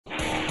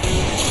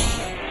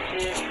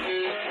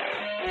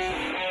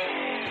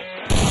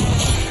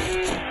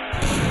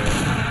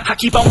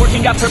keep on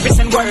working, got purpose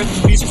and work.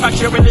 Music's my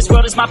cure and this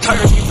world is my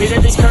purse. Get rid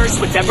of this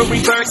curse with every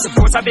verse. Of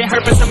course I've been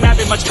hurt, but some have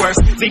been much worse.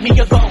 Leave me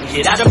alone,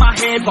 get out of my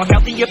head. Block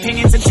out the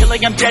opinions until I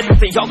am dead.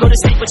 They all go to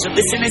sleep, but you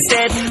listen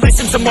instead.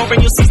 Listen some more and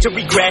you'll cease to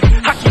regret.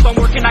 I keep on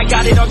working, I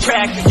got it on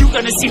track. You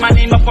gonna see my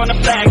name up on a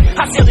flag.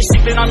 I feel this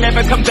shit, then I'll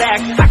never come back.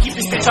 I keep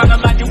this bitch on the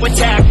line to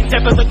attack.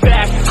 Never look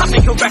back, I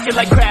make a record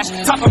like Crash.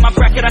 Top of my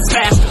bracket, I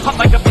smash, up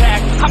like a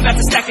pack. I'm about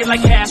to stack it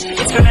like cash.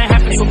 It's gonna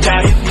happen so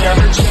bad. I've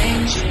never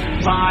changed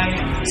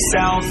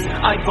myself,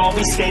 I've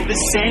always stayed the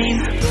same.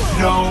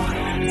 No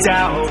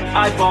doubt,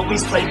 I've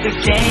always played the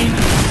game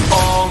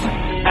all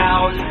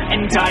out,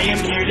 and I am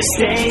here to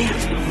stay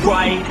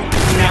right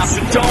now.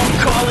 So don't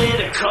call it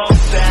a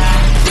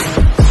comeback.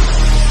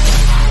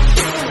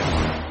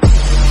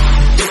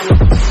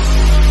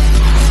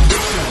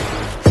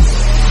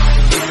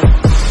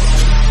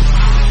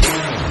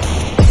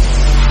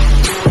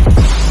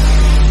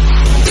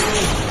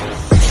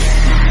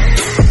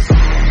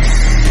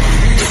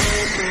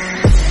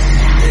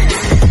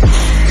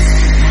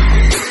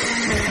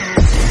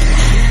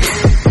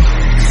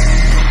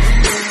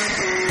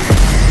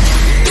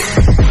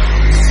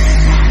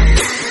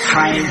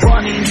 I ain't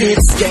running here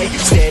to stay,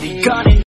 steady gunning.